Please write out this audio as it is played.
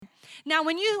Now,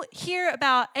 when you hear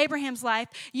about Abraham's life,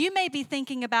 you may be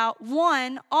thinking about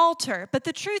one altar. But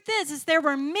the truth is there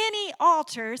were many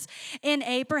altars in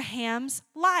Abraham's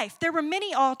life. There were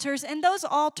many altars, and those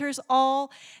altars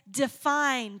all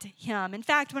defined him. In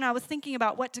fact, when I was thinking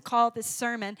about what to call this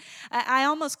sermon, I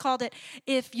almost called it,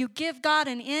 "If you give God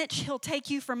an inch, he'll take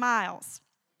you for miles."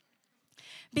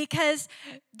 Because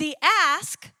the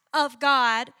ask of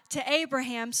God to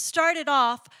Abraham started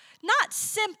off not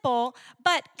simple,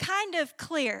 but kind of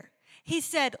clear. He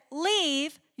said,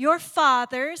 leave your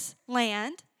father's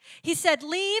land. He said,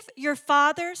 leave your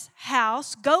father's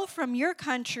house, go from your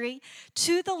country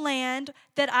to the land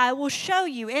that I will show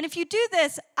you. And if you do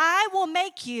this, I will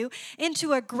make you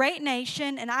into a great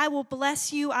nation, and I will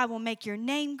bless you. I will make your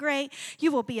name great.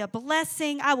 You will be a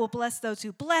blessing. I will bless those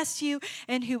who bless you,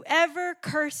 and whoever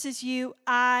curses you,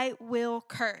 I will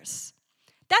curse.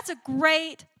 That's a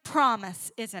great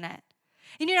promise, isn't it?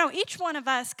 And you know, each one of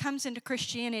us comes into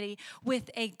Christianity with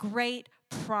a great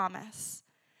promise.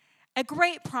 A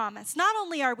great promise. Not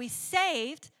only are we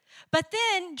saved, but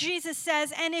then Jesus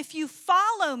says, and if you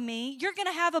follow me, you're going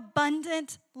to have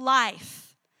abundant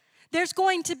life. There's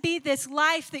going to be this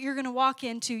life that you're going to walk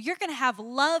into. You're going to have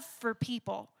love for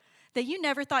people that you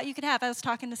never thought you could have. I was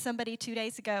talking to somebody 2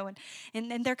 days ago,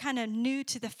 and they're kind of new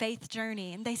to the faith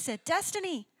journey. And they said,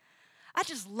 Destiny, I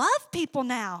just love people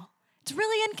now. It's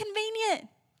really inconvenient.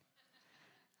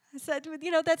 I said,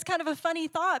 you know, that's kind of a funny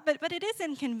thought, but it is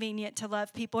inconvenient to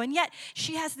love people. And yet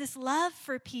she has this love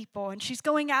for people, and she's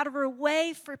going out of her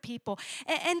way for people.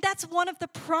 And that's one of the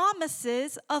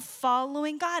promises of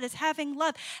following God, is having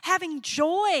love, having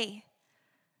joy.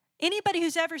 Anybody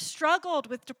who's ever struggled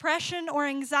with depression or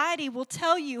anxiety will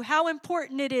tell you how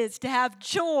important it is to have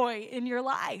joy in your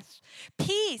life.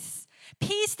 Peace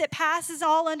that passes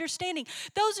all understanding.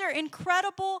 Those are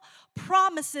incredible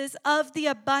promises of the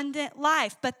abundant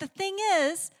life. But the thing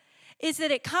is that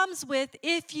it comes with,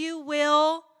 if you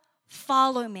will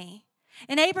follow me.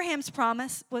 And Abraham's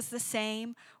promise was the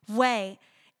same way.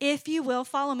 If you will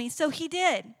follow me. So he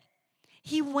did.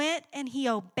 He went and he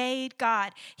obeyed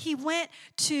God. He went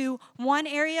to one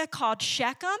area called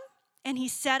Shechem, and he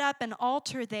set up an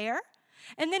altar there.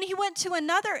 And then he went to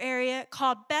another area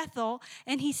called Bethel,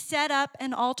 and he set up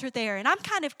an altar there. And I'm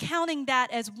kind of counting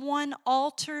that as one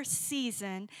altar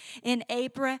season in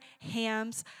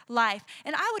Abraham's life.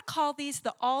 And I would call these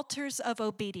the altars of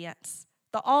obedience.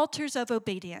 The altars of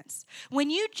obedience. When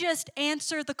you just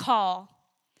answer the call.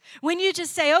 When you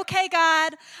just say, okay,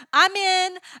 God, I'm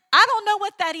in. I don't know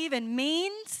what that even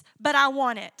means, but I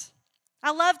want it.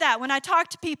 I love that when I talk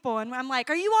to people and I'm like,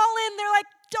 are you all in? They're like,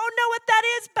 don't know what that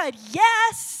is, but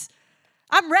yes,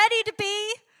 I'm ready to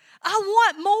be. I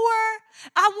want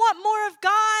more. I want more of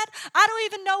God. I don't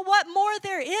even know what more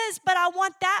there is, but I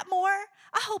want that more.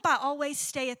 I hope I always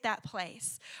stay at that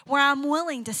place where I'm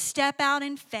willing to step out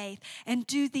in faith and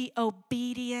do the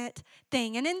obedient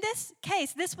thing. And in this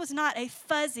case, this was not a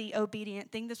fuzzy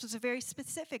obedient thing. This was a very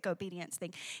specific obedience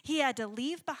thing. He had to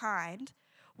leave behind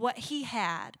what he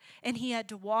had, and he had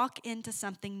to walk into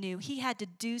something new. He had to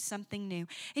do something new.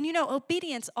 And you know,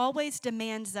 obedience always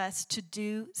demands us to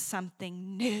do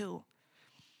something new.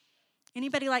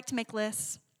 Anybody like to make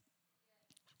lists?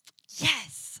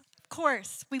 Yes, of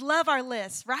course. We love our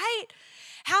lists, right?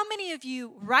 How many of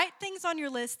you write things on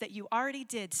your list that you already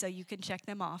did so you can check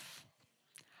them off?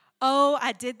 Oh,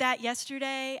 I did that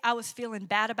yesterday. I was feeling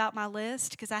bad about my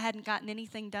list because I hadn't gotten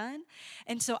anything done.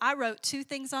 And so I wrote 2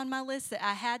 things on my list that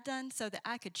I had done so that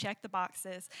I could check the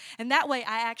boxes. And that way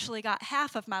I actually got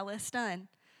half of my list done.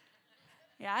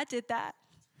 Yeah, I did that.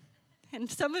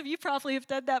 And some of you probably have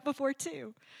done that before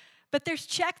too. But there's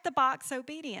check the box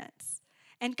obedience.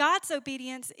 And God's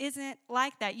obedience isn't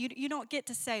like that. You don't get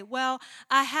to say, well,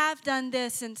 I have done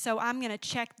this, and so I'm going to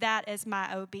check that as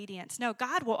my obedience. No,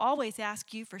 God will always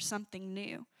ask you for something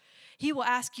new. He will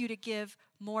ask you to give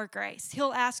more grace.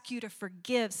 He'll ask you to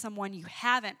forgive someone you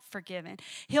haven't forgiven.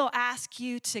 He'll ask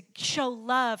you to show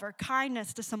love or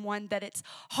kindness to someone that it's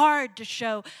hard to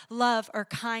show love or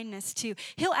kindness to.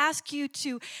 He'll ask you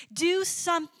to do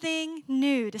something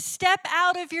new, to step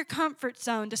out of your comfort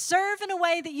zone, to serve in a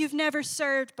way that you've never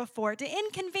served before, to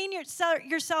inconvenience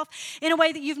yourself in a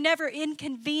way that you've never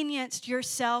inconvenienced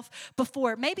yourself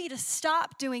before. Maybe to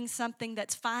stop doing something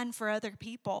that's fine for other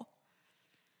people.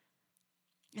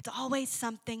 It's always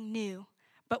something new.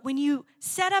 But when you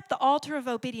set up the altar of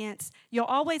obedience, you'll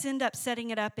always end up setting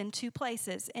it up in 2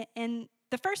 places. And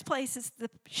the first place is the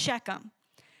Shechem.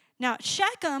 Now,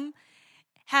 Shechem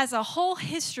has a whole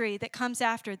history that comes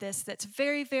after this that's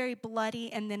very, very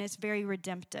bloody and then is very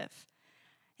redemptive.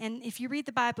 And if you read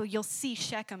the Bible, you'll see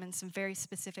Shechem in some very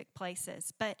specific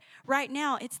places. But right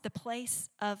now, it's the place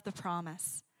of the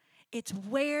promise. It's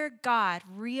where God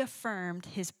reaffirmed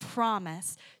his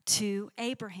promise to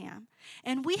Abraham.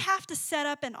 And we have to set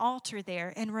up an altar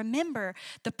there and remember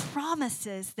the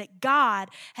promises that God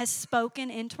has spoken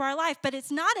into our life. But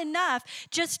it's not enough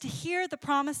just to hear the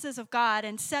promises of God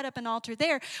and set up an altar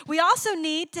there. We also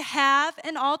need to have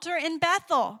an altar in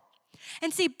Bethel.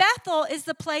 And see, Bethel is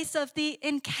the place of the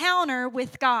encounter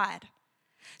with God.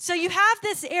 So you have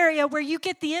this area where you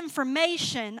get the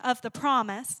information of the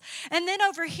promise. And then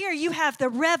over here, you have the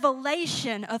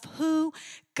revelation of who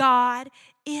God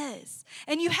is.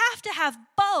 And you have to have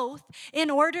both in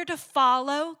order to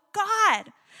follow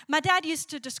God. My dad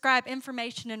used to describe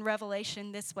information and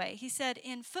revelation this way. He said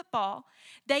in football,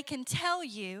 they can tell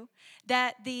you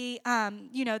that the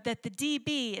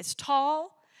DB is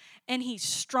tall, and he's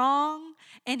strong,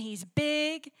 and he's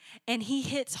big, and he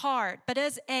hits hard. But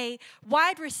as a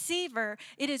wide receiver,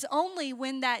 it is only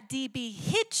when that DB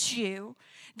hits you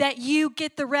that you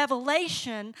get the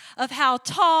revelation of how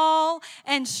tall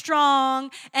and strong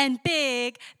and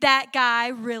big that guy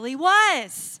really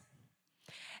was.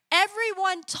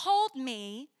 Everyone told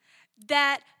me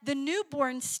that the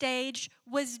newborn stage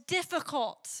was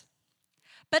difficult.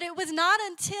 But it was not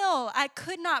until I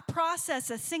could not process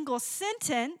a single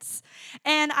sentence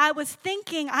and I was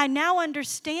thinking, I now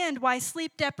understand why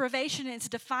sleep deprivation is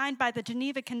defined by the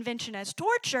Geneva Convention as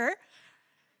torture,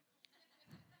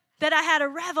 that I had a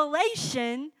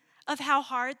revelation of how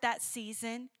hard that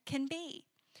season can be.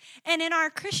 And in our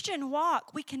Christian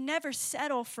walk, we can never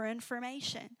settle for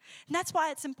information. And that's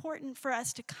why it's important for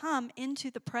us to come into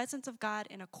the presence of God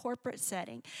in a corporate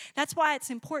setting. That's why it's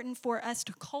important for us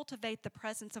to cultivate the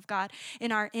presence of God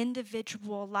in our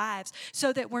individual lives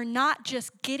so that we're not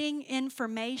just getting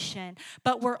information,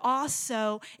 but we're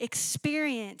also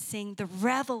experiencing the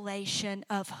revelation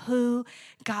of who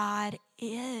God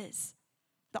is.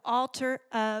 The altar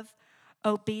of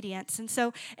obedience. And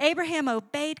so Abraham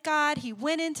obeyed God. He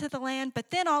went into the land, but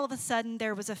then all of a sudden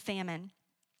there was a famine.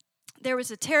 There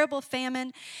was a terrible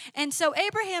famine. And so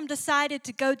Abraham decided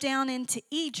to go down into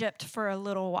Egypt for a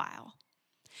little while.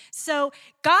 So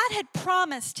God had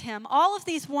promised him all of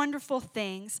these wonderful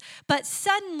things, but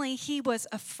suddenly he was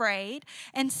afraid,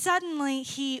 and suddenly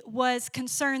he was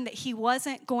concerned that he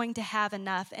wasn't going to have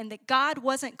enough and that God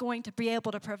wasn't going to be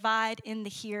able to provide in the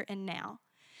here and now.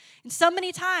 And so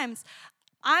many times,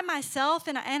 I myself,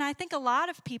 and I think a lot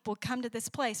of people come to this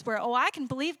place where, I can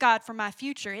believe God for my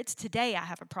future. It's today I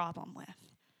have a problem with.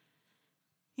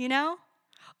 You know?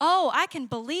 I can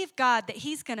believe God that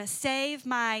he's going to save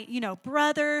my,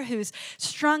 brother who's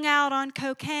strung out on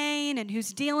cocaine and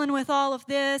who's dealing with all of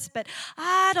this. But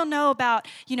I don't know about,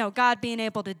 God being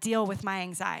able to deal with my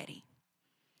anxiety.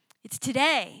 It's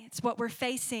today. It's what we're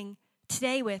facing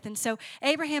today with. And so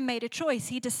Abraham made a choice.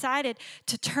 He decided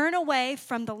to turn away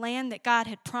from the land that God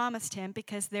had promised him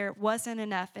because there wasn't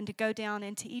enough and to go down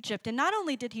into Egypt. And not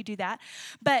only did he do that,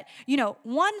 but,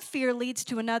 one fear leads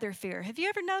to another fear. Have you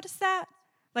ever noticed that?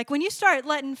 Like when you start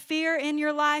letting fear in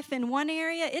your life in one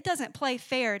area, it doesn't play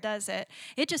fair, does it?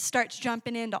 It just starts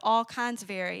jumping into all kinds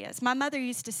of areas. My mother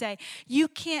used to say, you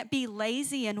can't be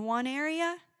lazy in one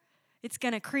area. It's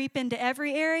going to creep into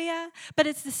every area. But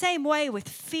it's the same way with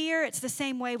fear. It's the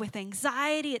same way with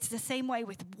anxiety. It's the same way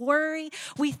with worry.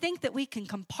 We think that we can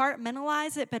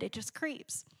compartmentalize it, but it just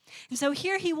creeps. And so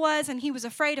here he was, and he was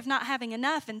afraid of not having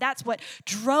enough, and that's what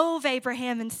drove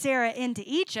Abraham and Sarah into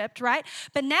Egypt, right?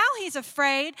 But now he's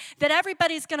afraid that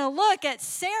everybody's going to look at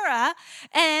Sarah,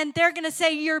 and they're going to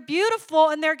say, you're beautiful,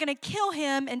 and they're going to kill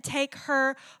him and take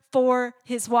her for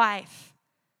his wife.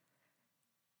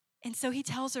 And so he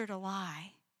tells her to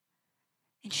lie.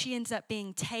 And she ends up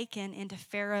being taken into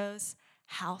Pharaoh's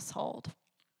household.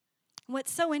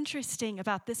 What's so interesting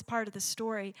about this part of the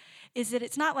story is that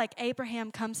it's not like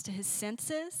Abraham comes to his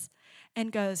senses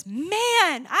and goes,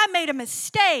 man, I made a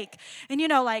mistake. And,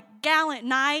 like gallant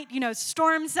knight,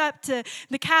 storms up to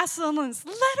the castle and says,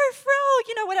 let her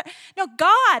through, whatever. No,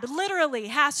 God literally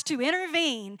has to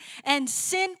intervene and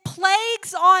send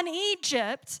plagues on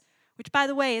Egypt. Which, by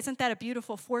the way, isn't that a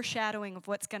beautiful foreshadowing of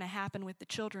what's going to happen with the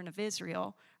children of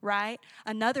Israel, right?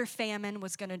 Another famine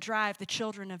was going to drive the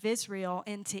children of Israel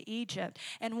into Egypt.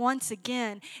 And once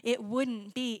again, it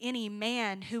wouldn't be any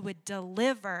man who would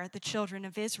deliver the children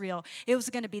of Israel. It was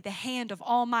going to be the hand of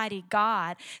Almighty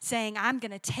God saying, I'm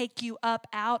going to take you up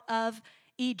out of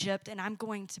Egypt and I'm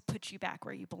going to put you back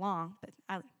where you belong.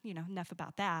 But, enough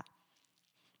about that.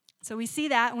 So we see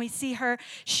that and we see her.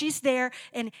 She's there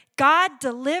and God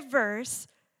delivers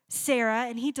Sarah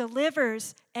and he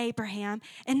delivers Abraham.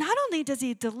 And not only does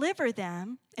he deliver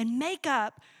them and make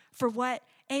up for what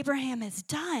Abraham has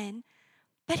done,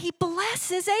 but he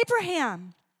blesses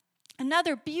Abraham.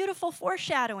 Another beautiful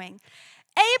foreshadowing.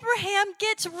 Abraham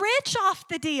gets rich off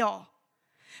the deal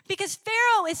because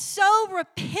Pharaoh is so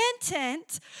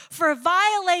repentant for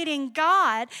violating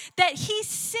God that he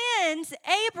sends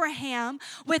Abraham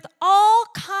with all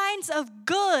kinds of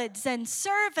goods and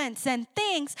servants and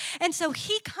things. And so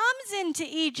he comes into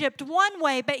Egypt one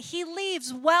way, but he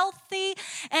leaves wealthy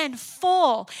and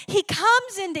full. He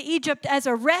comes into Egypt as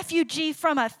a refugee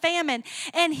from a famine,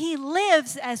 and he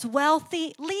leaves as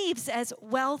wealthy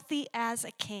as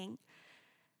a king.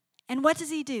 And what does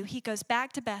he do? He goes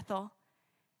back to Bethel,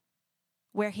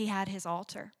 where he had his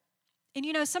altar. And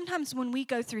you know, sometimes when we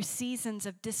go through seasons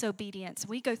of disobedience,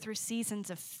 we go through seasons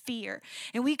of fear,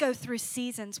 and we go through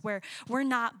seasons where we're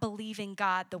not believing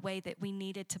God the way that we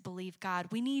needed to believe God.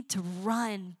 We need to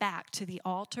run back to the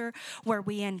altar where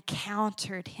we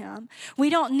encountered him. We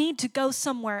don't need to go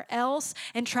somewhere else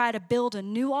and try to build a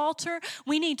new altar.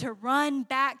 We need to run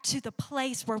back to the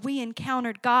place where we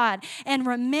encountered God and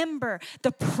remember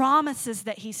the promises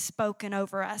that he's spoken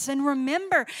over us, and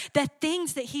remember the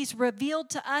things that he's revealed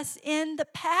to us in the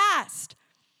past.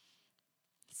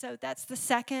 So that's the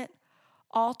second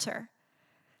altar.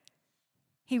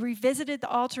 He revisited the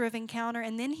altar of encounter,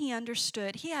 and then he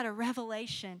understood. He had a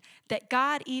revelation that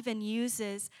God even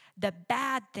uses the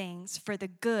bad things for the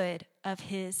good of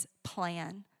his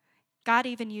plan. God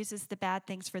even uses the bad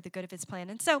things for the good of his plan.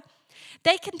 And so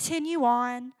they continue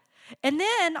on, and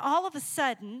then all of a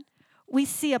sudden, we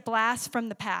see a blast from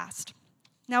the past.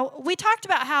 Now, we talked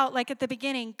about how, like at the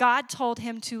beginning, God told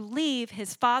him to leave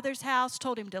his father's house,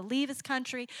 told him to leave his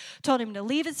country, told him to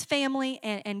leave his family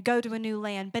and go to a new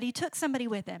land. But he took somebody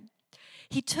with him.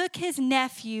 He took his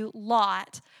nephew,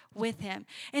 Lot, with him.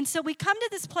 And so we come to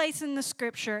this place in the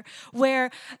scripture where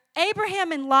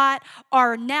Abraham and Lot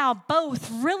are now both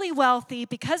really wealthy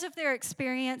because of their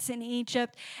experience in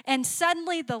Egypt. And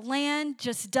suddenly the land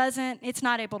just it's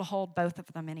not able to hold both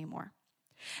of them anymore.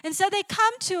 And so they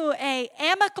come to an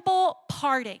amicable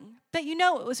parting, but you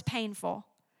know it was painful.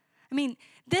 I mean,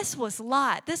 this was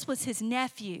Lot. This was his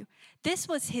nephew. This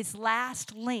was his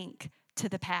last link to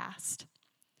the past.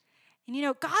 And you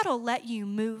know, God will let you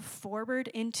move forward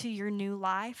into your new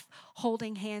life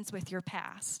holding hands with your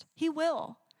past. He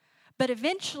will. But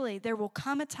eventually there will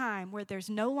come a time where there's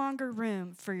no longer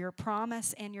room for your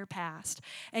promise and your past.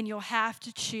 And you'll have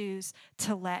to choose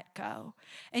to let go.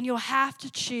 And you'll have to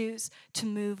choose to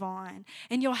move on.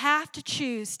 And you'll have to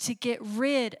choose to get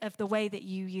rid of the way that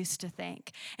you used to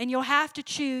think. And you'll have to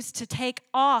choose to take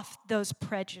off those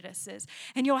prejudices.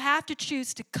 And you'll have to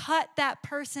choose to cut that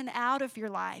person out of your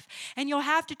life. And you'll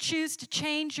have to choose to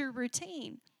change your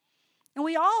routine. And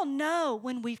we all know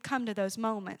when we've come to those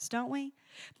moments, don't we?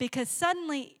 Because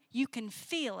suddenly you can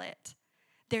feel it.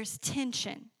 There's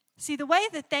tension. See, the way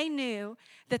that they knew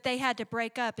that they had to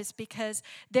break up is because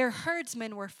their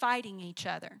herdsmen were fighting each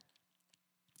other.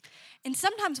 And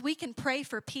sometimes we can pray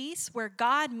for peace where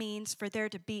God means for there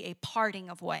to be a parting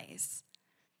of ways.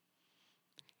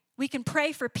 We can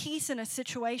pray for peace in a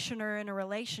situation or in a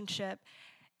relationship,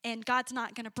 and God's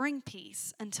not going to bring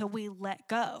peace until we let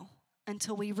go,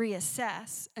 until we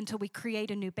reassess, until we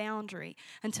create a new boundary,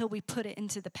 until we put it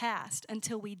into the past,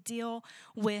 until we deal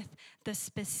with the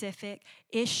specific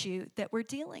issue that we're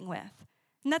dealing with.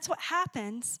 And that's what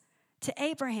happens to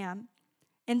Abraham.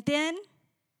 And then,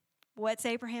 what's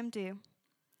Abraham do?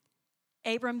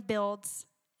 Abram builds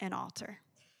an altar.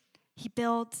 He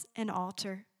builds an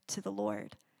altar to the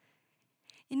Lord.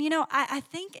 And you know, I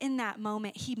think in that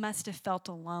moment, he must have felt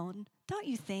alone. Don't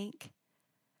you think?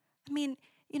 I mean,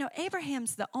 you know,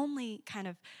 Abraham's the only kind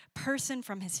of person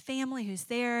from his family who's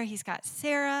there. He's got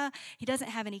Sarah. He doesn't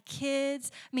have any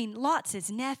kids. I mean, Lot's his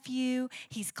nephew.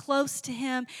 He's close to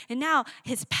him. And now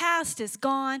his past is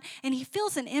gone, and he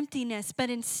feels an emptiness. But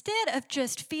instead of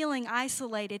just feeling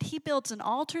isolated, he builds an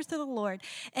altar to the Lord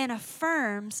and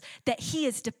affirms that he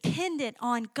is dependent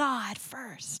on God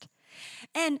first.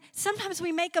 And sometimes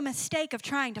we make a mistake of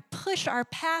trying to push our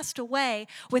past away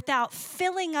without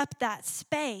filling up that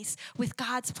space with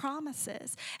God's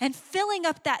promises and filling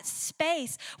up that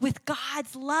space with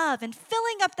God's love and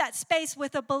filling up that space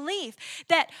with a belief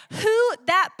that who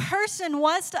that person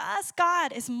was to us,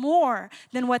 God is more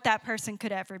than what that person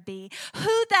could ever be.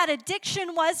 Who that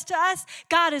addiction was to us,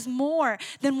 God is more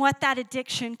than what that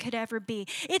addiction could ever be.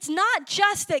 It's not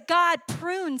just that God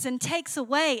prunes and takes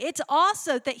away. It's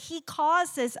also that he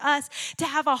causes us to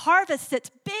have a harvest that's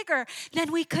bigger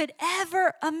than we could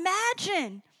ever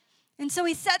imagine. And so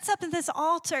he sets up this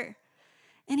altar.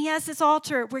 And he has this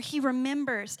altar where he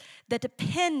remembers the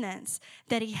dependence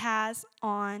that he has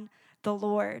on the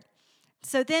Lord.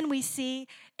 So then we see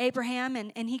Abraham,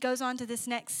 and he goes on to this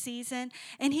next season,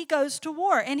 and he goes to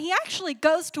war. And he actually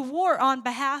goes to war on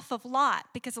behalf of Lot,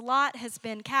 because Lot has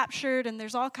been captured, and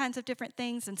there's all kinds of different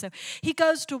things. And so he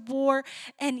goes to war,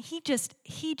 and he just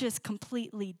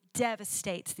completely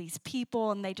devastates these people,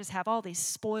 and they just have all these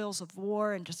spoils of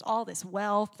war and just all this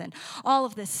wealth and all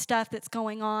of this stuff that's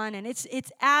going on. And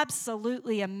it's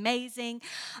absolutely amazing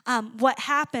what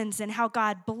happens and how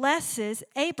God blesses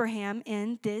Abraham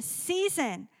in this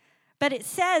season. But it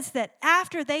says that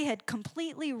after they had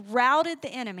completely routed the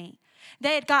enemy,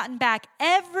 they had gotten back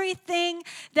everything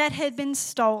that had been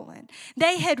stolen.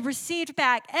 They had received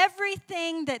back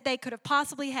everything that they could have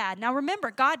possibly had. Now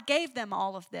remember, God gave them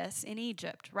all of this in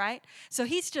Egypt, right? So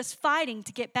he's just fighting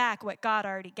to get back what God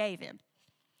already gave him.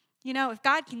 You know, if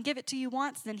God can give it to you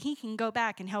once, then he can go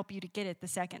back and help you to get it the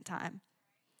second time.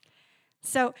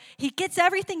 So he gets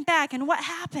everything back, and what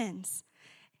happens?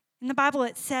 In the Bible,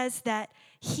 it says that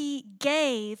he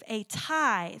gave a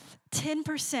tithe,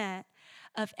 10%,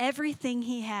 of everything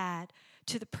he had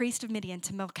to the priest of Midian,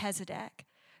 to Melchizedek,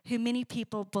 who many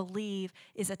people believe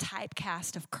is a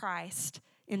typecast of Christ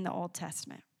in the Old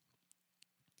Testament.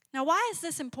 Now, why is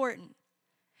this important?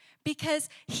 Because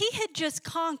he had just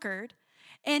conquered,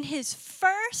 and his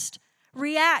first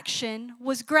reaction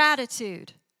was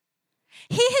gratitude.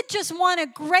 He had just won a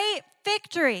great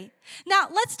victory. Now,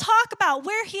 let's talk about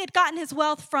where he had gotten his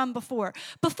wealth from before.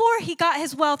 Before, he got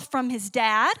his wealth from his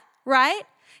dad, right?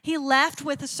 He left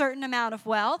with a certain amount of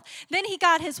wealth. Then he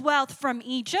got his wealth from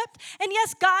Egypt. And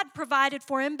yes, God provided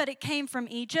for him, but it came from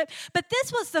Egypt. But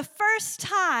this was the first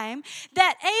time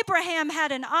that Abraham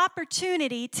had an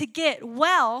opportunity to get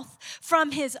wealth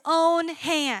from his own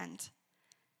hand.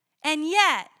 And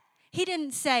yet, he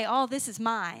didn't say, oh, this is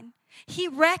mine. He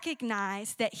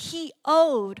recognized that he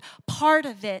owed part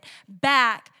of it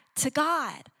back to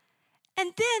God.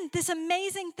 And then this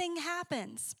amazing thing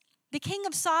happens. The king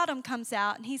of Sodom comes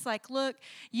out, and he's like, look,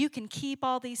 you can keep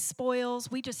all these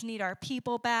spoils. We just need our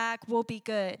people back. We'll be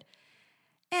good.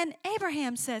 And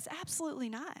Abraham says, absolutely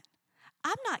not.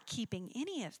 I'm not keeping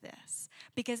any of this,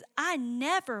 because I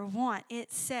never want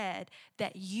it said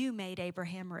that you made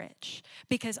Abraham rich,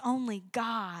 because only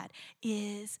God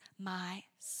is my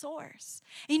source.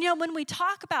 And you know, when we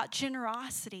talk about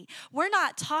generosity, we're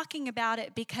not talking about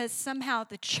it because somehow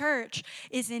the church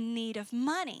is in need of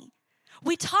money.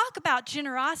 We talk about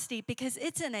generosity because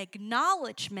it's an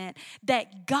acknowledgement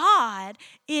that God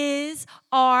is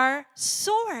our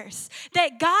source,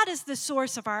 that God is the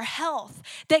source of our health,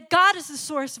 that God is the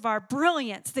source of our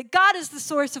brilliance, that God is the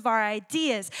source of our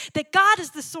ideas, that God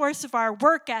is the source of our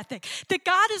work ethic, that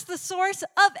God is the source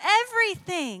of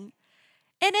everything.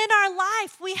 And in our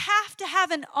life, we have to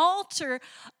have an altar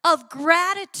of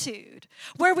gratitude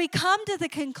where we come to the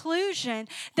conclusion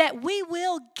that we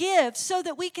will give so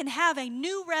that we can have a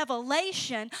new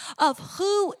revelation of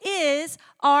who is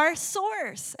our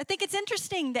source. I think it's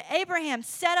interesting that Abraham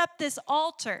set up this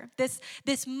altar,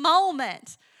 this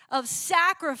moment of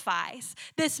sacrifice,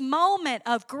 this moment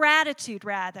of gratitude,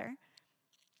 rather,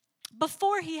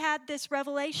 before he had this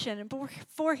revelation and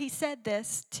before he said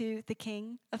this to the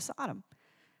king of Sodom.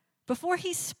 Before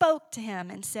he spoke to him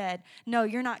and said, no,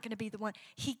 you're not going to be the one,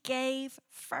 he gave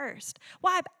first.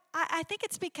 Why? I think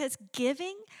it's because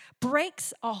giving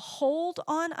breaks a hold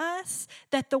on us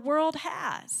that the world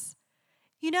has.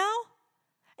 You know?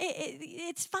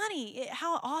 It's funny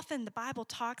how often the Bible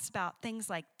talks about things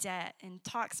like debt and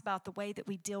talks about the way that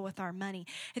we deal with our money.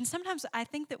 And sometimes I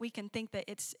think that we can think that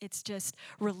it's just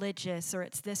religious or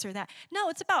it's this or that. No,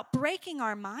 it's about breaking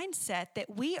our mindset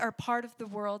that we are part of the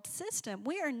world system.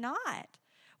 We are not.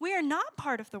 We are not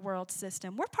part of the world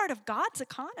system. We're part of God's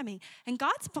economy. And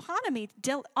God's economy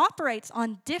operates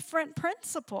on different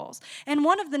principles. And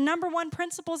one of the number one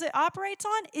principles it operates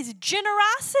on is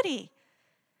generosity.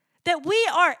 That we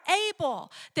are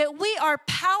able, that we are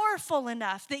powerful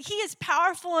enough, that he is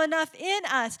powerful enough in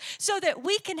us so that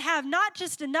we can have not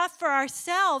just enough for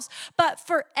ourselves, but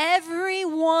for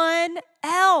everyone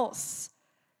else.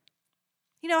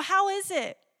 You know, how is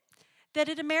it that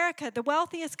in America, the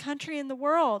wealthiest country in the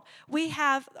world, we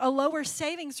have a lower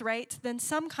savings rate than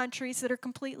some countries that are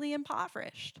completely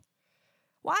impoverished?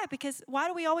 Why? Because why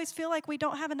do we always feel like we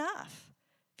don't have enough?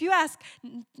 If you ask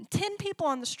 10 people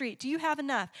on the street, do you have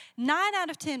enough? 9 out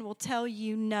of 10 will tell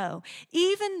you no,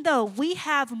 even though we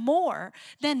have more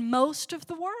than most of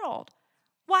the world.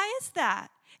 Why is that?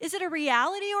 Is it a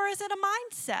reality or is it a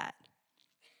mindset?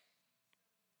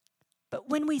 But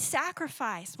when we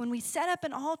sacrifice, when we set up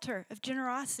an altar of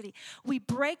generosity, we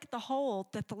break the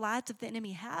hold that the lies of the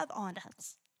enemy have on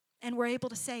us. And we're able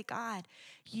to say, God,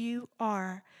 you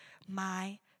are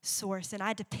my source, and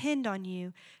I depend on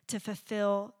you to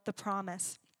fulfill the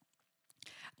promise.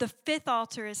 The fifth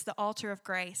altar is the altar of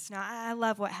grace. Now, I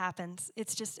love what happens.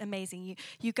 It's just amazing.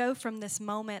 You go from this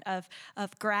moment of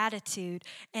gratitude,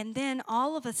 and then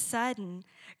all of a sudden,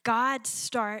 God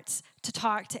starts to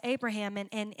talk to Abraham,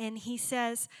 and he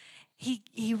says,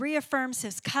 he reaffirms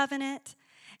his covenant.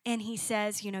 And he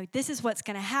says, this is what's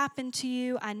going to happen to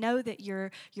you. I know that you're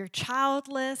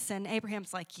childless. And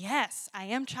Abraham's like, yes, I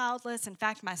am childless. In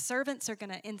fact, my servants are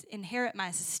going to inherit my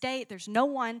estate. There's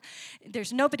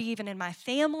nobody even in my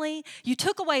family. You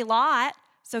took away Lot,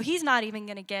 so he's not even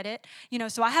going to get it.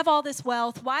 So I have all this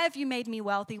wealth. Why have you made me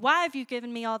wealthy? Why have you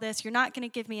given me all this? You're not going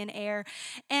to give me an heir.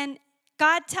 And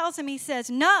God tells him, he says,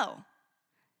 no,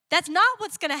 that's not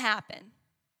what's going to happen.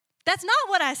 That's not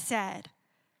what I said.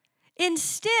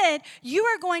 Instead, you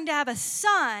are going to have a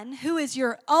son who is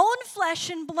your own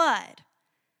flesh and blood.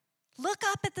 Look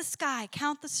up at the sky,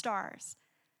 count the stars.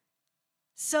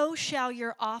 So shall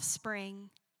your offspring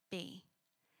be.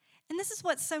 And this is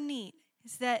what's so neat,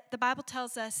 is that the Bible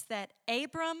tells us that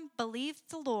Abram believed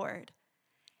the Lord,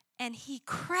 and he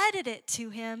credited it to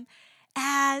him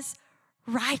as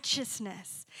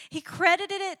righteousness. He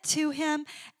credited it to him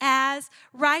as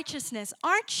righteousness.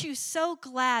 Aren't you so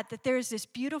glad that there's this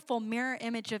beautiful mirror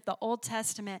image of the Old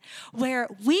Testament where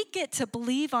we get to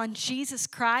believe on Jesus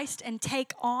Christ and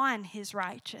take on his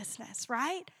righteousness,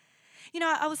 right?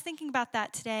 I was thinking about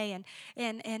that today,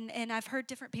 and I've heard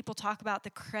different people talk about the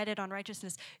credit on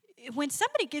righteousness. When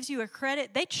somebody gives you a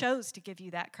credit, they chose to give you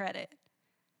that credit.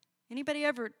 Anybody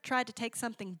ever tried to take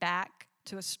something back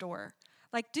to a store?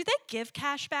 Like, do they give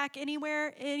cash back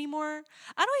anywhere anymore?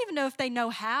 I don't even know if they know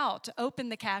how to open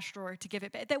the cash drawer to give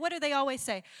it back. What do they always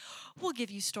say? We'll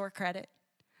give you store credit.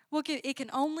 It can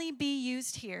only be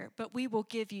used here, but we will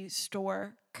give you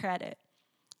store credit.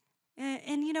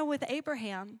 And with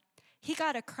Abraham, he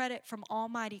got a credit from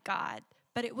Almighty God,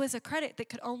 but it was a credit that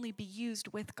could only be used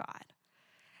with God.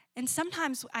 And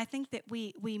sometimes I think that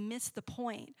we miss the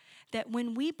point that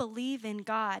when we believe in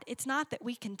God, it's not that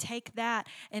we can take that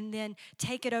and then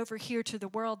take it over here to the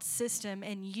world system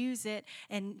and use it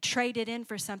and trade it in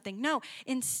for something. No,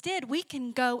 instead we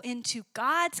can go into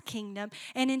God's kingdom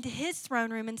and into his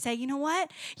throne room and say, you know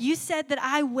what? You said that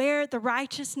I wear the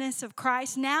righteousness of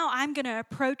Christ. Now I'm going to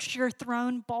approach your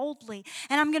throne boldly,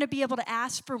 and I'm going to be able to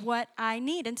ask for what I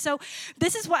need. And so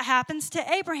this is what happens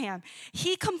to Abraham.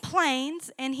 He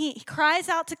complains and he cries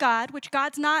out to God, which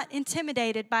God's not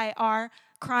intimidated by our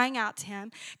crying out to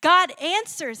him. God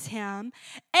answers him.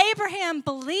 Abraham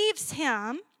believes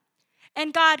him,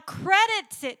 and God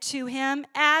credits it to him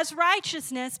as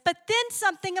righteousness. But then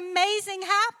something amazing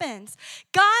happens.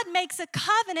 God makes a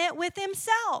covenant with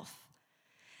himself.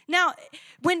 Now,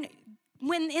 when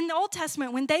in the Old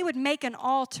Testament, when they would make an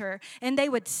altar and they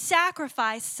would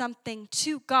sacrifice something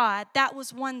to God, that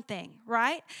was one thing,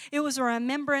 right? It was a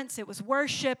remembrance, it was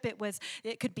worship,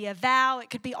 it could be a vow,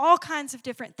 it could be all kinds of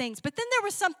different things. But then there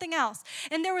was something else,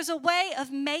 and there was a way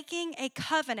of making a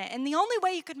covenant. And the only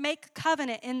way you could make a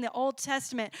covenant in the Old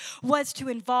Testament was to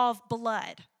involve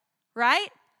blood, right?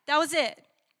 That was it.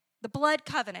 The blood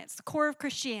covenant, it's the core of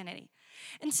Christianity.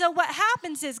 And so what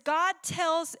happens is God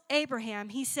tells Abraham,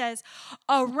 he says,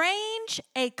 arrange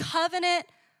a covenant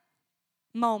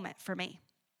moment for me.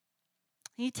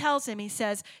 He tells him, he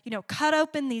says, cut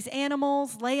open these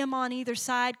animals, lay them on either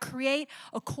side, create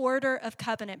a corridor of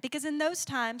covenant. Because in those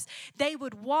times, they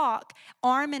would walk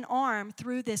arm in arm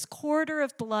through this corridor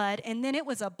of blood, and then it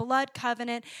was a blood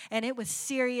covenant, and it was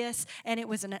serious, and it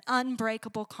was an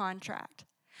unbreakable contract.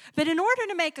 But in order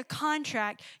to make a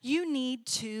contract, you need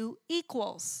two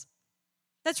equals.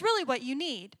 That's really what you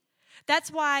need.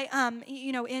 That's why,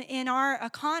 in our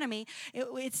economy,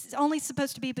 it's only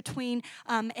supposed to be between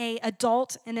an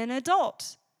adult and an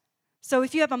adult. So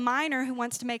if you have a minor who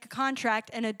wants to make a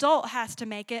contract, an adult has to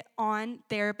make it on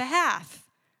their behalf,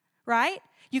 right?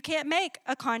 You can't make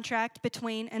a contract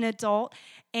between an adult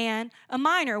and a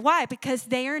minor. Why? Because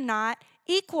they are not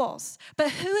equals. But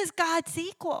who is God's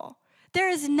equal? There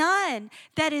is none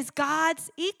that is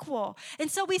God's equal.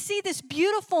 And so we see this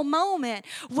beautiful moment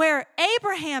where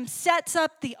Abraham sets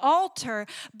up the altar,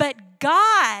 but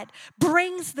God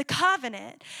brings the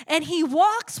covenant, and he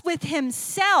walks with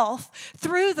himself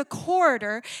through the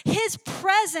corridor. His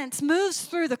presence moves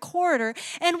through the corridor,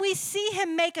 and we see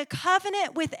him make a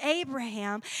covenant with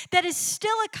Abraham that is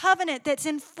still a covenant that's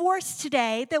in force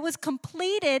today, that was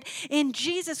completed in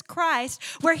Jesus Christ,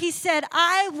 where he said,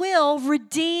 I will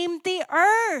redeem the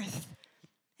earth.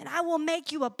 and I will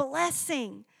make you a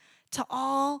blessing to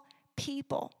all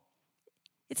people.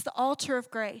 It's the altar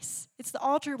of grace. It's the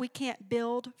altar we can't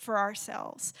build for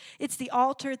ourselves. It's the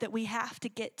altar that we have to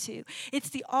get to. It's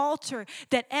the altar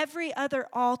that every other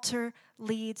altar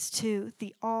leads to,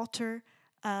 the altar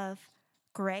of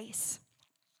grace.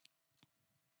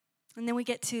 And then we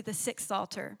get to the sixth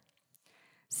altar.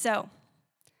 So,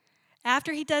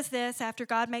 after he does this, after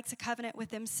God makes a covenant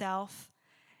with himself,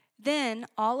 then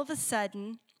all of a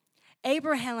sudden,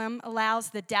 Abraham allows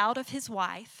the doubt of his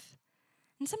wife.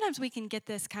 And sometimes we can get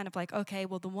this kind of like, okay,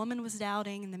 well, the woman was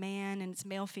doubting and the man, and it's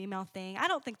male-female thing. I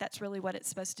don't think that's really what it's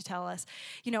supposed to tell us.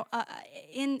 You know,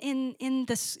 in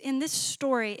this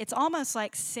story, it's almost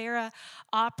like Sarah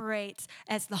operates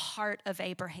as the heart of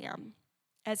Abraham,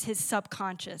 as his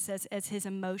subconscious, as his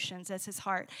emotions, as his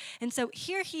heart. And so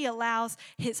here he allows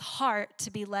his heart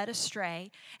to be led astray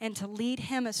and to lead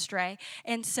him astray.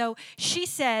 And so she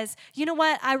says, you know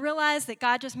what? I realize that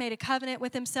God just made a covenant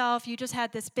with himself. You just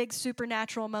had this big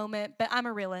supernatural moment, but I'm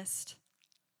a realist.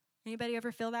 Anybody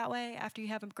ever feel that way after you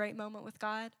have a great moment with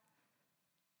God?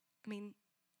 I mean,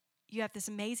 you have this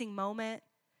amazing moment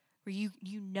where you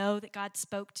know that God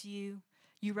spoke to you.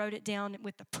 You wrote it down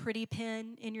with a pretty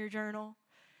pen in your journal.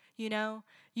 You know,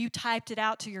 you typed it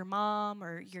out to your mom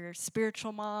or your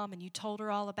spiritual mom and you told her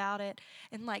all about it.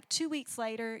 And like 2 weeks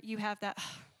later, you have that,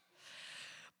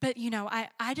 but you know,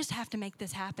 I just have to make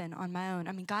this happen on my own.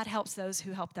 I mean, God helps those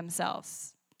who help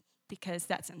themselves because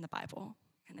that's in the Bible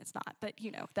and it's not, but you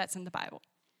know, that's in the Bible.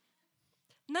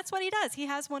 And that's what he does. He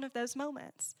has one of those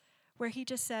moments where he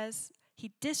just says,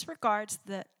 he disregards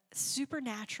the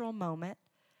supernatural moment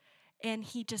and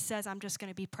he just says, I'm just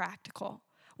going to be practical.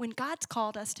 When God's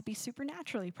called us to be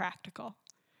supernaturally practical.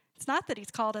 It's not that he's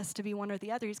called us to be one or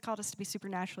the other. He's called us to be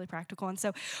supernaturally practical. And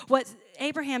so what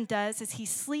Abraham does is he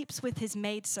sleeps with his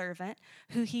maidservant,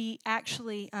 who he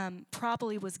actually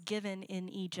probably was given in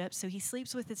Egypt. So he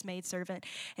sleeps with his maidservant,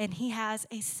 and he has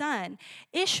a son,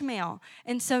 Ishmael.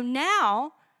 And so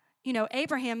now, you know,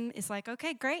 Abraham is like,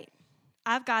 okay, great.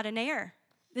 I've got an heir.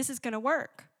 This is going to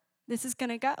work. This is going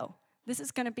to go. This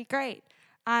is going to be great.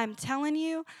 I'm telling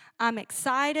you, I'm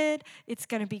excited. It's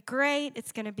going to be great.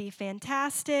 It's going to be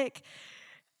fantastic.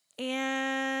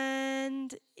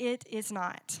 And it is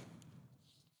not.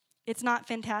 It's not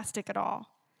fantastic at all.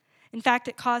 In fact,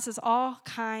 it causes all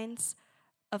kinds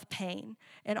of pain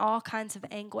and all kinds of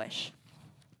anguish.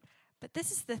 But this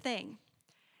is the thing,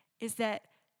 is that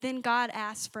then God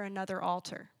asks for another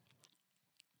altar.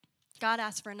 God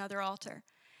asks for another altar.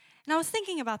 And I was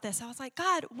thinking about this. I was like,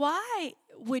 God, why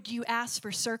would you ask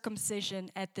for circumcision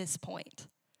at this point?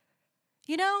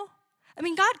 You know? I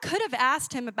mean, God could have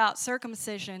asked him about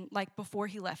circumcision like before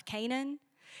he left Canaan.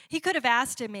 He could have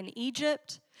asked him in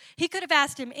Egypt. He could have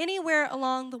asked him anywhere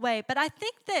along the way. But I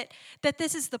think that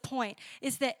this is the point,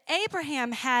 is that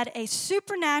Abraham had a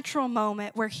supernatural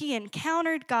moment where he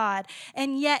encountered God,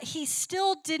 and yet he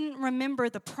still didn't remember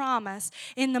the promise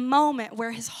in the moment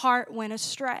where his heart went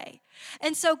astray.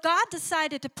 And so God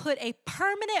decided to put a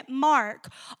permanent mark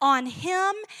on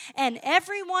him and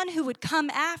everyone who would come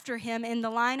after him in the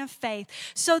line of faith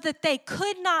so that they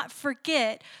could not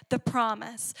forget the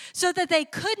promise, so that they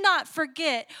could not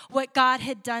forget what God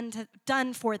had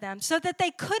done for them, so that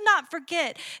they could not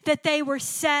forget that they were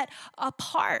set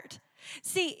apart.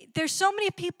 See, there's so many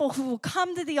people who will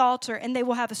come to the altar and they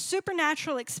will have a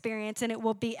supernatural experience and it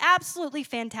will be absolutely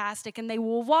fantastic, and they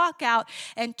will walk out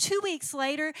and 2 weeks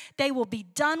later they will be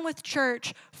done with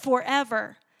church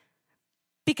forever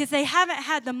because they haven't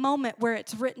had the moment where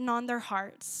it's written on their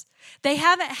hearts. They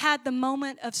haven't had the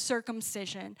moment of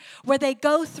circumcision where they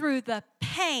go through the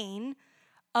pain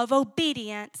of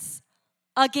obedience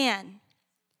again.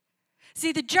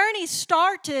 See, the journey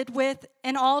started with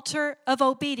an altar of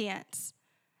obedience,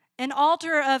 an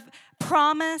altar of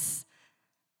promise,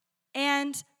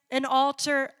 and an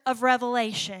altar of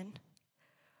revelation.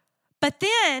 But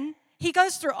then he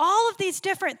goes through all of these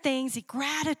different things,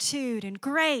 gratitude and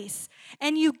grace,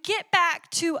 and you get back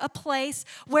to a place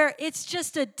where it's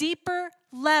just a deeper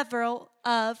level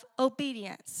of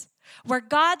obedience, where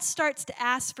God starts to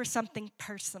ask for something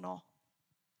personal.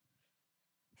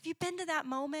 Have you been to that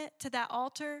moment, to that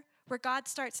altar, where God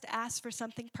starts to ask for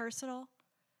something personal?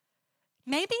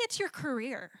 Maybe it's your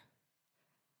career.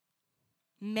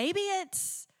 Maybe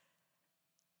it's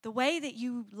the way that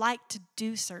you like to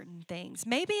do certain things.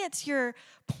 Maybe it's your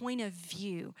point of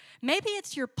view. Maybe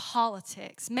it's your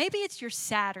politics. Maybe it's your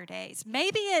Saturdays.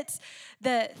 Maybe it's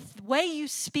the way you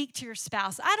speak to your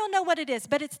spouse. I don't know what it is,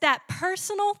 but it's that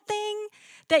personal thing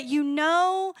that you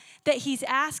know that he's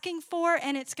asking for,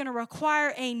 and it's going to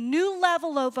require a new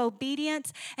level of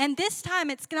obedience. And this time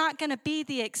it's not going to be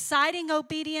the exciting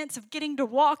obedience of getting to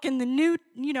walk in the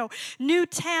new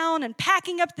town and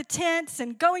packing up the tents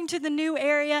and going to the new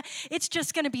area. It's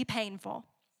just going to be painful.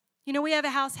 We have a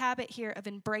house habit here of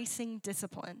embracing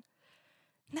discipline.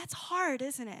 And that's hard,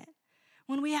 isn't it?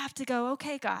 When we have to go,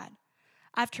 okay, God,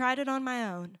 I've tried it on my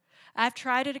own. I've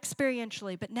tried it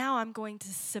experientially, but now I'm going to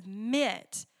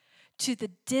submit to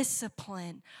the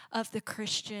discipline of the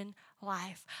Christian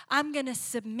life. I'm going to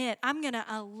submit. I'm going to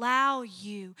allow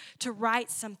you to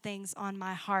write some things on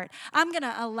my heart. I'm going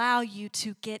to allow you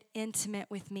to get intimate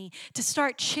with me, to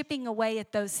start chipping away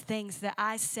at those things that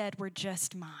I said were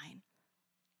just mine.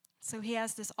 So he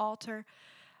has this altar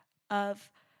of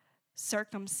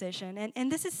circumcision.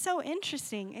 And this is so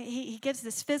interesting. He gives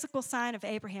this physical sign of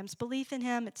Abraham's belief in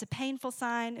him. It's a painful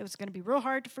sign. It was going to be real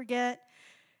hard to forget.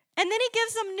 And then he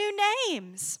gives them new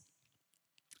names.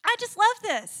 I just love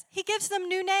this. He gives them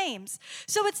new names.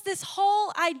 So it's this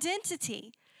whole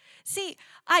identity. See,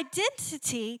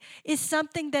 identity is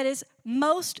something that is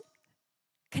most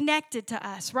connected to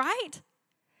us, right?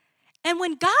 And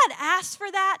when God asks for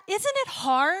that, isn't it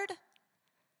hard?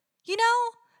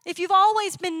 If you've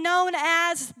always been known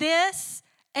as this,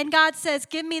 and God says,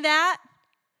 give me that.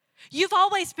 You've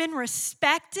always been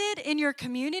respected in your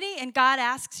community, and God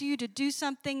asks you to do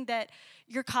something that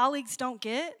your colleagues don't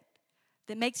get,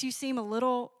 that makes you seem a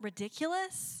little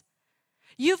ridiculous.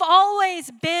 You've always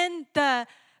been the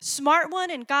smart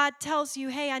one, and God tells you,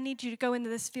 hey, I need you to go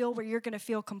into this field where you're going to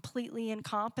feel completely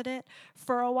incompetent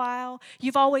for a while.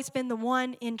 You've always been the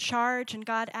one in charge, and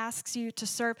God asks you to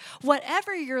serve.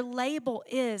 Whatever your label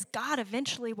is, God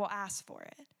eventually will ask for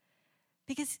it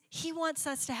because he wants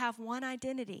us to have one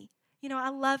identity. I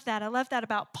love that. I love that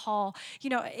about Paul.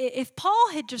 If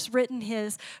Paul had just written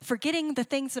his forgetting the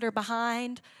things that are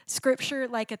behind Scripture,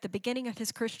 like at the beginning of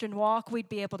his Christian walk, we'd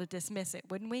be able to dismiss it,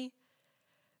 wouldn't we?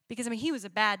 Because, he was a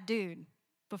bad dude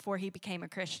before he became a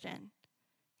Christian.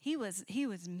 He was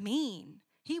mean.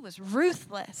 He was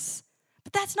ruthless.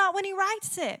 But that's not when he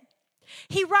writes it.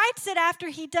 He writes it after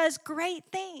he does great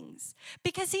things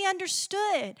because he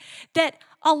understood that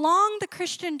along the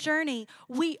Christian journey,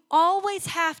 we always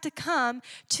have to come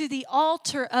to the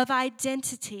altar of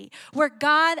identity where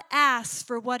God asks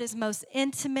for what is most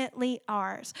intimately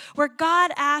ours, where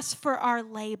God asks for our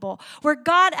label, where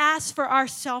God asks for our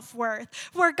self-worth,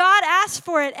 where God asks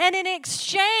for it and in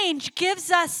exchange gives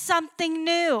us something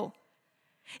new.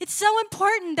 It's so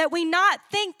important that we not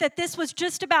think that this was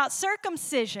just about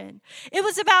circumcision. It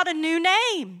was about a new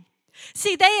name.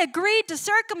 See, they agreed to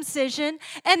circumcision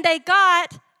and they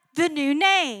got the new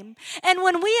name. And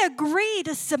when we agree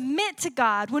to submit to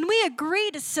God, when we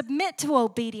agree to submit to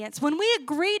obedience, when we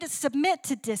agree to submit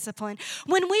to discipline,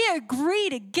 when we agree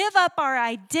to give up our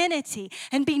identity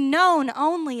and be known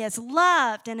only as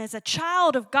loved and as a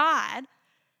child of God,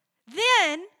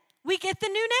 then we get the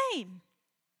new name.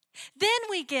 Then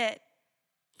we get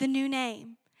the new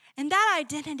name. And that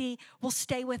identity will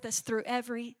stay with us through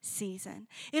every season.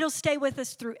 It'll stay with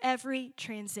us through every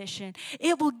transition.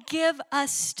 It will give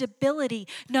us stability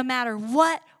no matter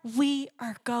what we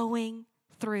are going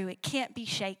through. It can't be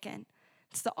shaken.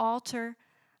 It's the altar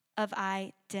of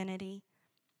identity.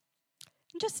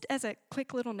 And just as a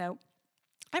quick little note,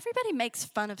 everybody makes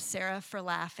fun of Sarah for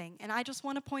laughing. And I just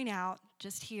want to point out,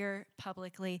 just here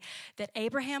publicly, that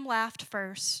Abraham laughed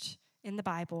first in the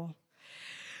Bible.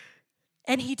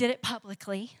 And he did it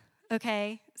publicly,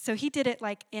 okay? So he did it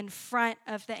like in front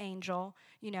of the angel,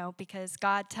 because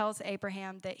God tells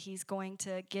Abraham that he's going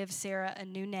to give Sarah a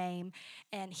new name.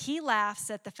 And he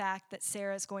laughs at the fact that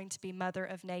Sarah is going to be mother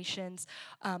of nations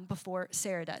before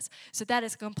Sarah does. So that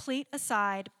is a complete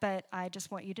aside, but I just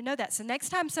want you to know that. So next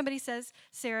time somebody says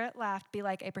Sarah laughed, be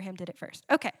like, Abraham did it first.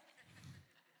 Okay.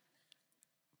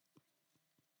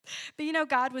 But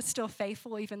God was still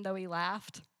faithful even though he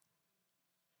laughed.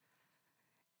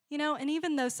 And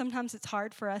even though sometimes it's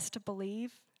hard for us to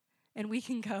believe, and we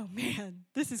can go, man,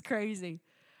 this is crazy.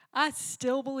 I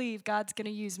still believe God's going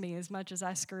to use me as much as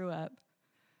I screw up.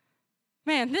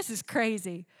 Man, this is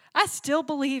crazy. I still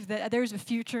believe that there's a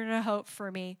future and a hope for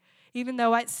me, even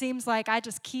though it seems like I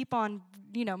just keep on,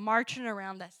 marching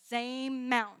around the same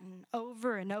mountain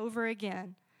over and over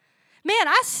again. Man,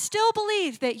 I still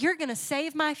believe that you're going to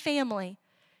save my family,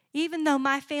 even though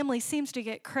my family seems to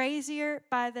get crazier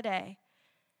by the day.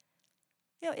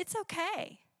 It's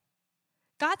okay.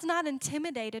 God's not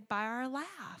intimidated by our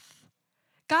laugh.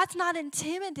 God's not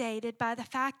intimidated by the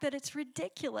fact that it's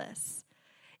ridiculous.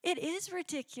 It is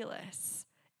ridiculous.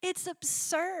 It's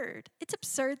absurd. It's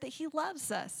absurd that he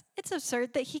loves us. It's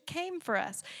absurd that he came for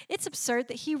us. It's absurd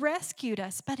that he rescued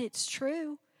us, but it's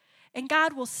true. And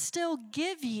God will still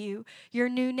give you your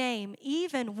new name,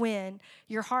 even when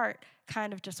your heart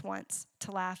kind of just wants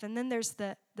to laugh. And then there's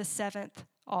the seventh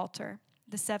altar,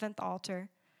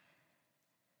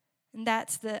 and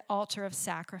that's the altar of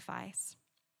sacrifice.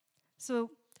 So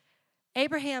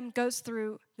Abraham goes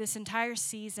through this entire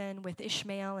season with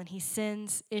Ishmael, and he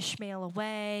sends Ishmael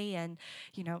away, and,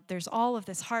 there's all of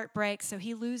this heartbreak, so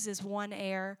he loses one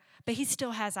heir, but he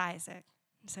still has Isaac,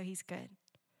 so he's good.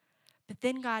 But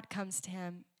then God comes to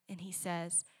him, and he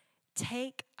says,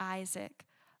 take Isaac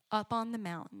up on the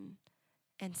mountain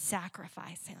and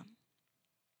sacrifice him.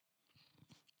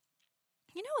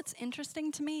 You know what's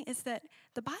interesting to me is that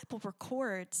the Bible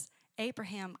records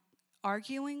Abraham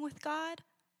arguing with God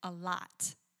a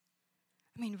lot.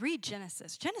 I mean, read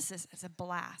Genesis. Genesis is a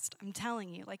blast, I'm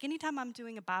telling you. Like, anytime I'm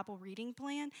doing a Bible reading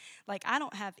plan, like, I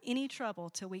don't have any trouble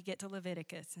till we get to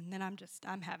Leviticus, and then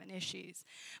I'm having issues.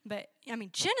 But, I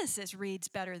mean, Genesis reads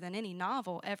better than any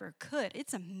novel ever could.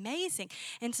 It's amazing.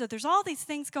 And so there's all these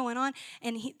things going on,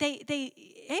 and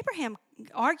Abraham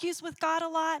argues with God a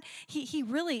lot. He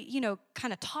really,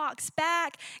 kind of talks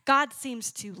back. God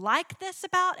seems to like this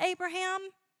about Abraham.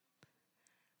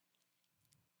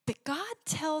 But God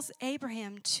tells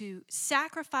Abraham to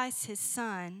sacrifice his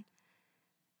son,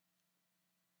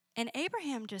 and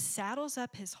Abraham just saddles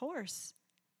up his horse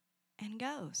and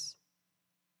goes.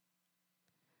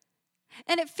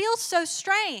 And it feels so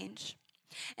strange.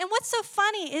 And what's so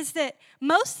funny is that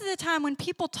most of the time when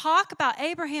people talk about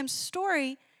Abraham's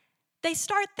story, they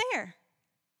start there.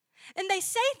 And they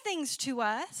say things to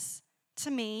us,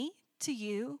 to me, to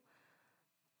you,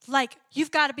 like,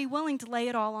 you've got to be willing to lay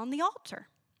it all on the altar.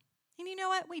 And you know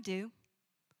what? We do.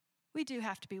 We do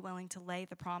have to be willing to lay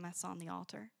the promise on the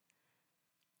altar.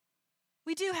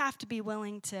 We do have to be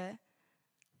willing to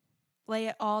lay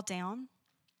it all down.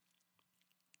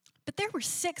 But there were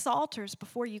 6 altars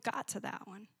before you got to that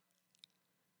one.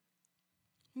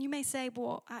 You may say,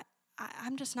 well,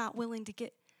 I'm just not willing to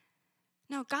get...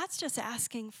 No, God's just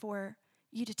asking for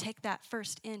you to take that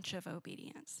first inch of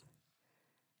obedience.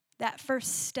 That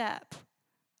first step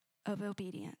of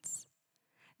obedience.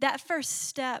 That first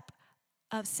step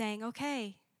of saying,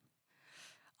 okay,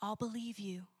 I'll believe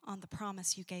you on the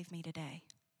promise you gave me today.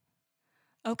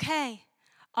 Okay,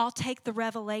 I'll take the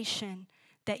revelation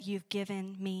that you've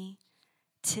given me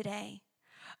today.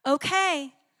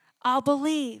 Okay, I'll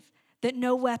believe that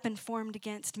no weapon formed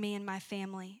against me and my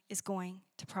family is going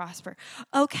to prosper.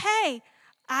 Okay,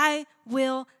 I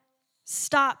will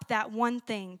stop that one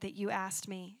thing that you asked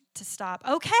me to stop.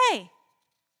 Okay.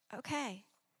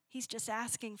 He's just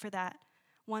asking for that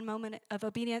one moment of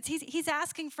obedience. He's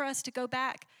asking for us to go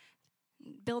back,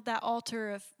 build that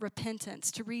altar of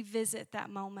repentance, to revisit that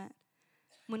moment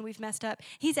when we've messed up.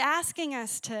 He's asking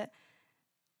us to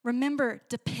remember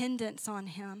dependence on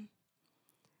him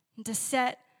and to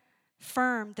set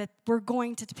firm that we're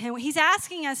going to depend. He's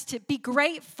asking us to be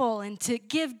grateful and to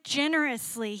give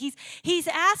generously. He's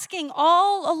asking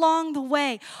all along the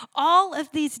way, all of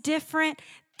these different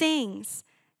things.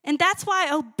 And that's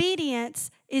why obedience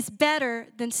is better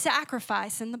than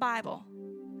sacrifice in the Bible.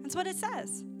 That's what it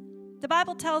says. The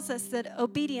Bible tells us that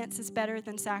obedience is better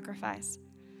than sacrifice.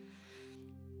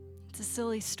 It's a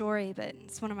silly story, but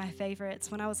it's one of my favorites.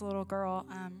 When I was a little girl,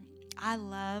 I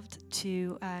loved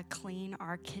to clean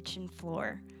our kitchen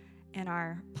floor and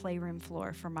our playroom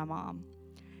floor for my mom,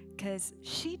 because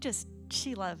she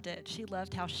loved it. She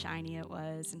loved how shiny it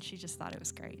was, and she just thought it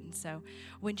was great. And so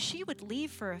when she would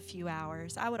leave for a few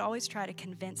hours, I would always try to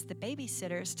convince the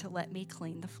babysitters to let me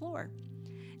clean the floor.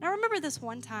 And I remember this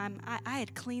one time, I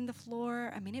had cleaned the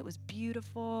floor. I mean, it was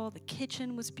beautiful. The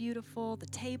kitchen was beautiful. The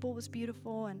table was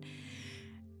beautiful. And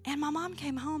my mom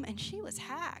came home, and she was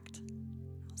hacked.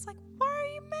 I was like, why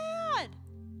are you mad?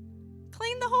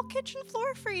 Clean the whole kitchen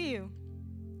floor for you.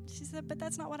 She said, but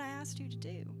that's not what I asked you to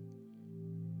do.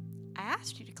 I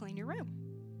asked you to clean your room.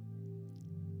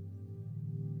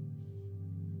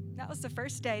 That was the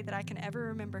first day that I can ever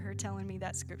remember her telling me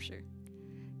that scripture.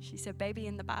 She said, baby,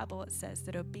 in the Bible it says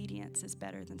that obedience is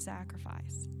better than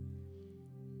sacrifice.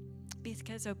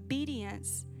 Because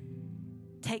obedience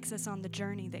takes us on the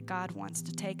journey that God wants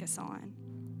to take us on.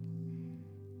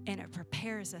 And it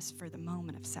prepares us for the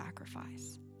moment of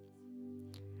sacrifice.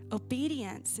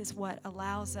 Obedience is what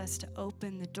allows us to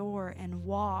open the door and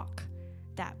walk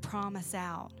that promise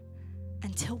out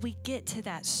until we get to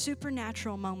that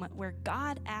supernatural moment where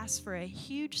God asks for a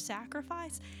huge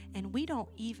sacrifice and we don't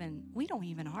even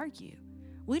argue.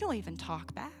 We don't even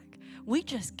talk back. We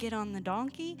just get on the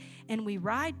donkey and we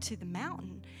ride to the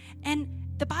mountain. And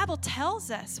the Bible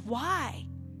tells us why.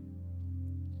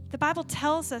 The Bible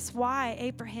tells us why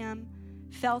Abraham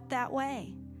felt that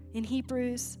way in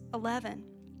Hebrews 11.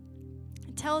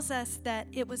 It tells us that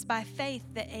it was by faith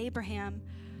that Abraham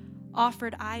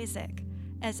offered Isaac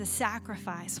as a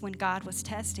sacrifice when God was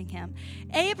testing him.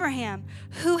 Abraham,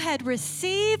 who had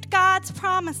received God's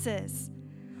promises,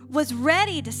 was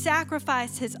ready to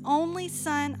sacrifice his only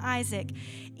son, Isaac,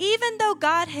 even though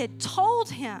God had told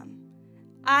him,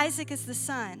 Isaac is the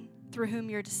son through whom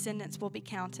your descendants will be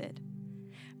counted.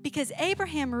 Because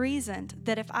Abraham reasoned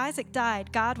that if Isaac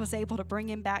died, God was able to bring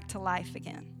him back to life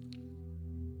again.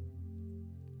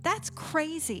 That's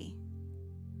crazy.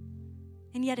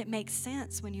 And yet it makes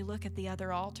sense when you look at the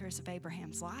other altars of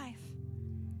Abraham's life.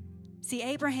 See,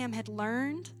 Abraham had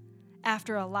learned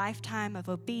after a lifetime of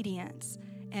obedience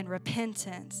and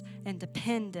repentance and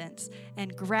dependence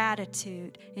and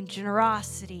gratitude and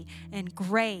generosity and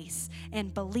grace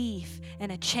and belief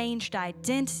and a changed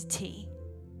identity,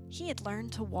 he had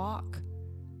learned to walk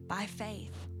by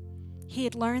faith. He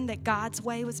had learned that God's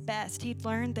way was best. He'd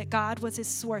learned that God was his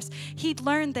source. He'd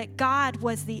learned that God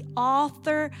was the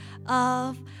author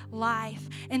of life.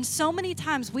 And so many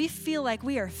times we feel like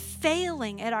we are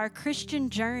failing at our Christian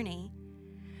journey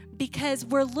because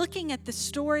we're looking at the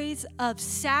stories of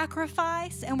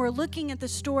sacrifice and we're looking at the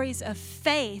stories of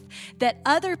faith that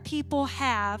other people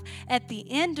have at the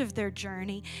end of their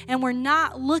journey, and we're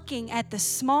not looking at the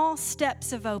small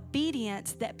steps of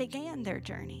obedience that began their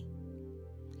journey.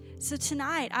 So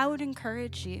tonight, I would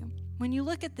encourage you, when you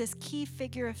look at this key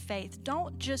figure of faith,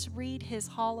 don't just read his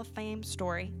Hall of Fame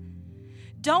story.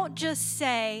 Don't just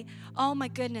say, oh my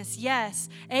goodness, yes,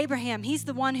 Abraham, he's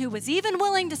the one who was even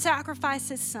willing to sacrifice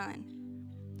his son.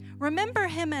 Remember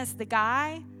him as the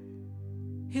guy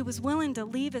who was willing to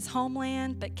leave his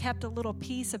homeland but kept a little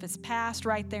piece of his past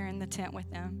right there in the tent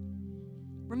with him.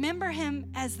 Remember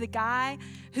him as the guy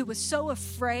who was so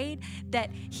afraid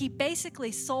that he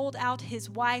basically sold out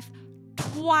his wife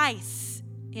twice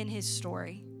in his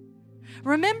story.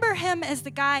 Remember him as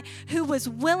the guy who was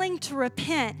willing to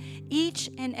repent each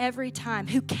and every time,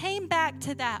 who came back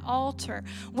to that altar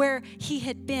where he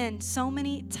had been so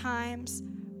many times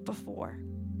before.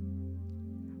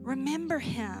 Remember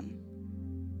him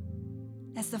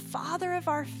as the father of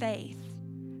our faith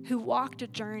who walked a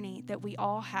journey that we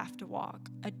all have to walk,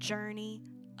 a journey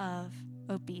of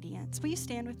obedience. Will you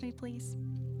stand with me, please?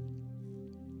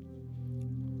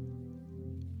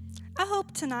 I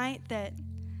hope tonight that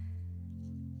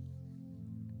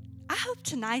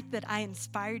I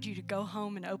inspired you to go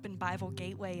home and open Bible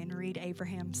Gateway and read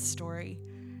Abraham's story,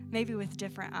 maybe with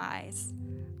different eyes.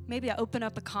 Maybe I open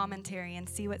up a commentary and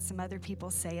see what some other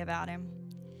people say about him.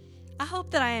 I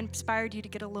hope that I inspired you to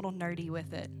get a little nerdy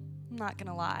with it. I'm not going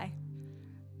to lie.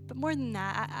 But more than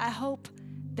that, I hope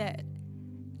that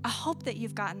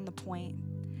you've gotten the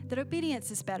point that obedience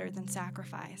is better than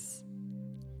sacrifice.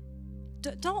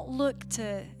 Don't look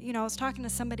to, I was talking to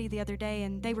somebody the other day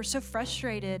and they were so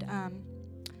frustrated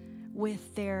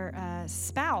with their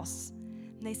spouse.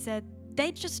 And they said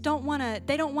they just don't want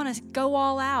to go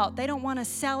all out. They don't want to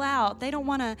sell out. They don't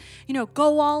want to,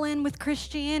 go all in with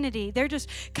Christianity. They're just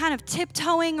kind of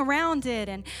tiptoeing around it.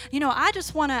 And, I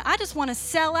just want to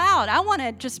sell out. I want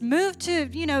to just move to,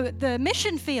 the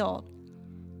mission field.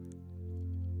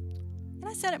 And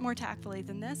I said it more tactfully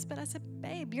than this, but I said,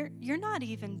 babe, you're not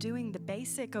even doing the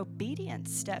basic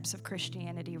obedience steps of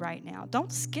Christianity right now.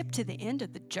 Don't skip to the end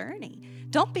of the journey.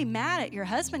 Don't be mad at your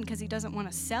husband because he doesn't want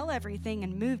to sell everything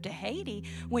and move to Haiti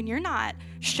when you're not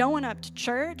showing up to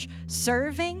church,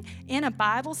 serving, in a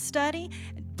Bible study,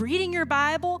 reading your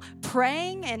Bible,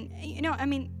 praying, and,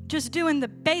 just doing the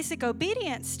basic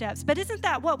obedience steps. But isn't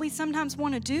that what we sometimes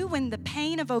want to do when the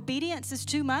pain of obedience is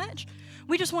too much?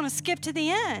 We just want to skip to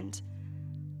the end.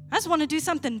 I just want to do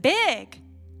something big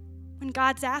when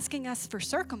God's asking us for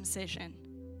circumcision.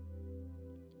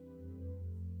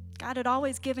 God had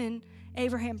always given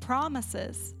Abraham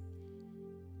promises,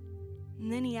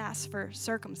 and then he asked for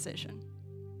circumcision.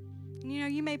 And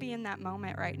you may be in that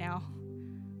moment right now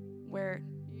where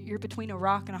you're between a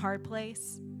rock and a hard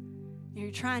place, and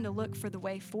you're trying to look for the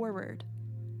way forward.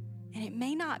 And it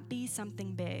may not be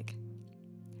something big.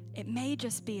 It may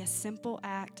just be a simple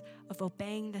act of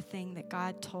obeying the thing that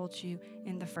God told you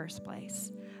in the first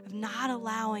place, of not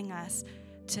allowing us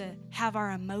to have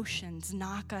our emotions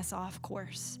knock us off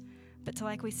course, but to,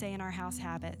 like we say in our house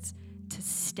habits, to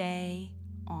stay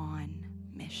on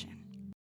mission.